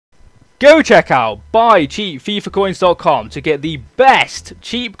Go check out buycheapfifacoins.com to get the best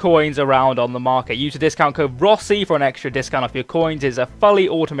cheap coins around on the market. Use the discount code ROSSI for an extra discount off your coins. It's a fully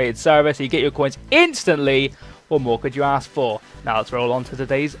automated service, so you get your coins instantly. What more could you ask for? Now let's roll on to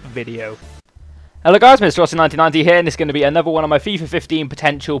today's video. Hello guys, Mr. Rossi 1990 here, and it's going to be another one of my FIFA 15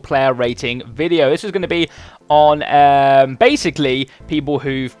 potential player rating video. This is going to be on basically people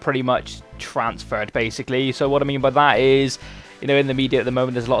who've pretty much transferred, basically. So what I mean by that is, you know, in the media at the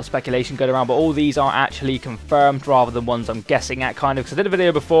moment, there's a lot of speculation going around, but all these are actually confirmed rather than ones I'm guessing at, kind of. Because I did a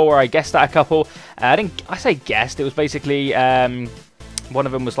video before where I guessed at a couple. I say guessed, it was basically one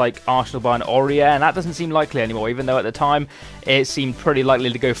of them was like Arsenal buying Aurier, and that doesn't seem likely anymore, even though at the time it seemed pretty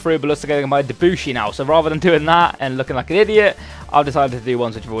likely to go through. But looks like I'm going to buy Debussy now. So rather than doing that and looking like an idiot, I've decided to do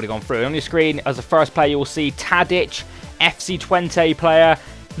ones which have already gone through. And on your screen, as the first player, you'll see Tadic, FC Twente player.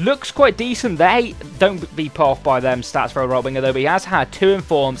 Looks quite decent there. Don't be put off by them stats for a right winger though, but he has had 2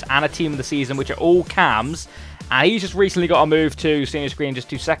 informs and a team of the season, which are all cams. And he's just recently got a move to, seeing your screen in just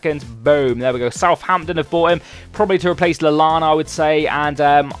 2 seconds. Boom, there we go. Southampton have bought him, probably to replace Lallana, I would say. And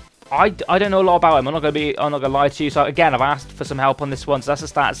I don't know a lot about him. I'm not gonna lie to you. So again, I've asked for some help on this one. So that's the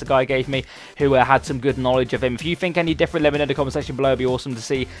stats the guy gave me, who had some good knowledge of him. If you think any different, let me know in the comment section below. It'd be awesome to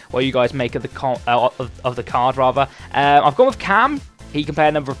see what you guys make of the card rather. I've gone with Cam. He can play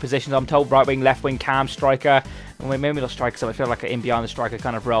a number of positions, I'm told. Right wing, left wing, cam, striker. Maybe not striker, so I feel like an in behind the striker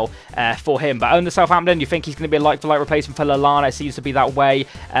kind of role for him. But under Southampton, you think he's going to be a like-for-like replacement for Lallana. It seems to be that way.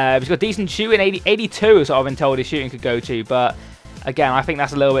 He's got decent shooting, 82 is what I've been told his shooting could go to. But again, I think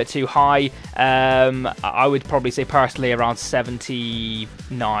that's a little bit too high. I would probably say personally around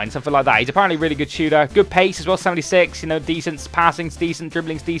 79, something like that. He's apparently a really good shooter. Good pace as well, 76. You know, decent passing's decent,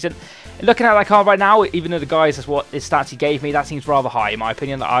 dribbling's decent. And looking at that card right now, even though the guys, that's what his stats he gave me, that seems rather high in my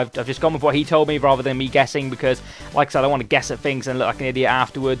opinion. I've just gone with what he told me rather than me guessing, because, like I said, I don't want to guess at things and look like an idiot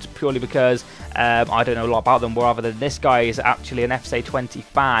afterwards, purely because I don't know a lot about them, rather than this guy is actually an FC Twente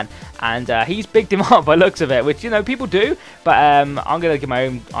fan, and he's bigged him up by looks of it, which, you know, people do, but I'm going to give my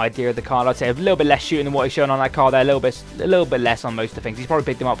own idea of the card. I'd say a little bit less shooting than what he's shown on that card there, a little bit less on most of the things. He's probably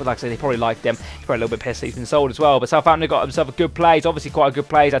picked him up, but like I said, they probably liked him. He's probably a little bit pissed he's been sold as well. But Southampton got himself a good play. He's obviously quite a good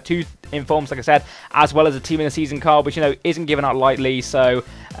play. He's had 2 informs, like I said, as well as a team in the season card, which, you know, isn't given out lightly. So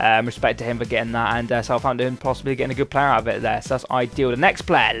respect to him for getting that, and Southampton possibly getting a good player out of it there. So that's ideal. The next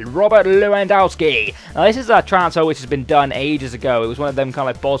player, Robert Lewandowski. Now this is a transfer which has been done ages ago. It was one of them kind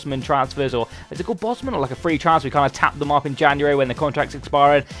of like Bosman transfers, or is it called Bosman, or like a free transfer? We kind of tapped them up in January when the contract's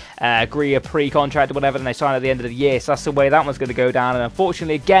expiring, agree a pre-contract or whatever, and they sign at the end of the year. So that's the way that one's going to go down. And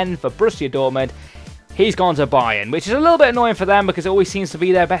unfortunately, again for Borussia Dortmund, he's gone to Bayern, which is a little bit annoying for them, because it always seems to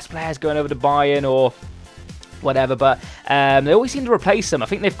be their best players going over to Bayern or whatever, but they always seem to replace them. I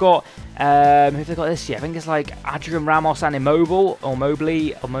think they've got, who have they got this year? I think it's like Adrian Ramos and Immobile, or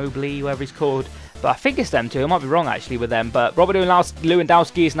Mobley, whatever he's called. But I think it's them two. I might be wrong actually with them. But Robert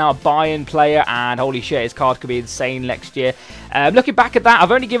Lewandowski is now a Bayern player, and holy shit, his card could be insane next year. Looking back at that,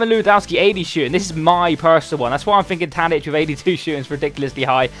 I've only given Lewandowski 80 shooting. This is my personal one. That's why I'm thinking Tadic with 82 shooting is ridiculously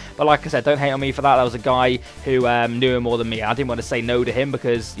high. But like I said, don't hate on me for that. That was a guy who knew him more than me. I didn't want to say no to him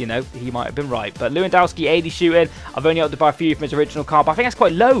because, you know, he might have been right. But Lewandowski, 80 shooting. I've only opted to buy a few from his original card, but I think that's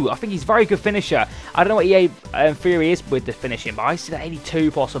quite low. I think he's a very good finisher. I don't know what EA theory is with the finishing, but I see that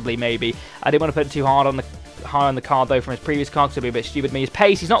 82 possibly, maybe. I didn't want to put it too hard on the card though from his previous card, because it'd be a bit stupid to me. His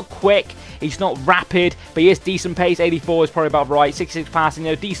pace, he's not quick, he's not rapid, but he is decent pace. 84 is probably about right. 66 passing,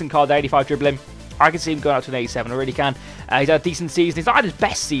 you know, decent card. 85 dribbling. I can see him going up to an 87, I really can. He's had a decent season. He's not had his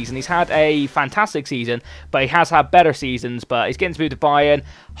best season. He's had a fantastic season, but he has had better seasons. But he's getting to move to Bayern.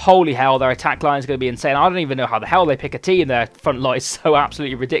 Holy hell, their attack line is going to be insane. I don't even know how the hell they pick a team. Their front line is so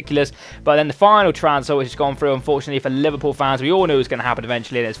absolutely ridiculous. But then the final transfer, which has gone through, unfortunately, for Liverpool fans, we all knew it was going to happen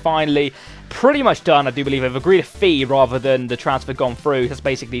eventually, and it's finally pretty much done. I do believe they've agreed a fee rather than the transfer gone through. That's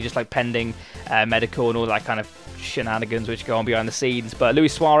basically just like pending medical and all that kind of shenanigans which go on behind the scenes. But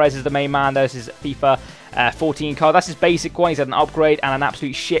Luis Suarez is the main man. This is FIFA 14 card. That's his basic one. He's had an upgrade and an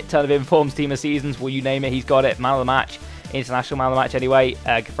absolute shit ton of informs, team of seasons. Well, you name it, he's got it. Man of the match. International man of the match anyway.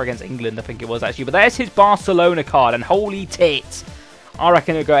 For against England, I think it was actually. But there's his Barcelona card, and holy tits, I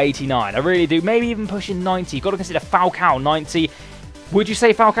reckon it'll go 89. I really do. Maybe even pushing 90. You've got to consider Falcao 90. Would you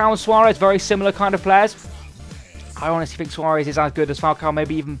say Falcao and Suarez very similar kind of players? I honestly think Suarez is as good as Falcao,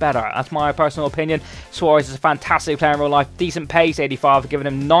 maybe even better. That's my personal opinion. Suarez is a fantastic player in real life. Decent pace, 85. I've given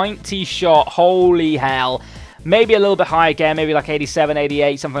him 90 shot. Holy hell. Maybe a little bit high again, maybe like 87,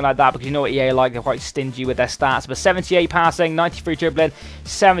 88, something like that, because you know what EA like, they're quite stingy with their stats. But 78 passing, 93 dribbling,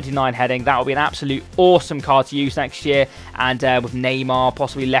 79 heading. That will be an absolute awesome card to use next year. And with Neymar,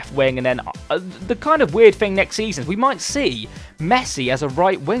 possibly left wing. And then the kind of weird thing next season, we might see Messi as a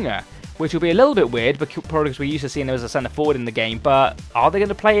right winger. which will be a little bit weird, probably because we're used to seeing him as a centre forward in the game. But are they going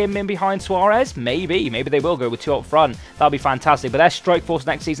to play him in behind Suarez? Maybe they will go with 2 up front. That'll be fantastic. But their strike force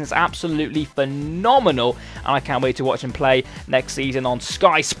next season is absolutely phenomenal, and I can't wait to watch him play next season on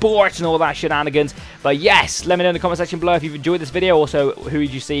Sky Sports and all that shenanigans. But yes, let me know in the comment section below if you've enjoyed this video. Also, who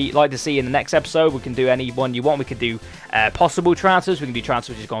would you like to see in the next episode? We can do any one you want. We can do possible transfers. We can do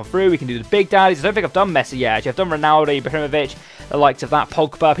transfers just gone through. We can do the big daddies. I don't think I've done Messi yet. Actually, I've done Ronaldo, Ibrahimovic, the likes of that,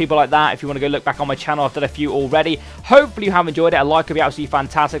 Pogba, people like that. If you want to go look back on my channel, I've done a few already. Hopefully you have enjoyed it. A like would be absolutely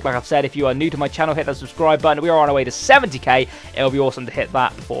fantastic. Like I've said, if you are new to my channel, hit that subscribe button. We are on our way to 70k. It'll be awesome to hit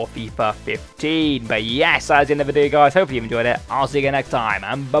that before FIFA 15. But yes, that is the end of the video, guys. Hopefully you've enjoyed it. I'll see you again next time,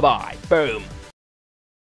 and bye-bye. Boom.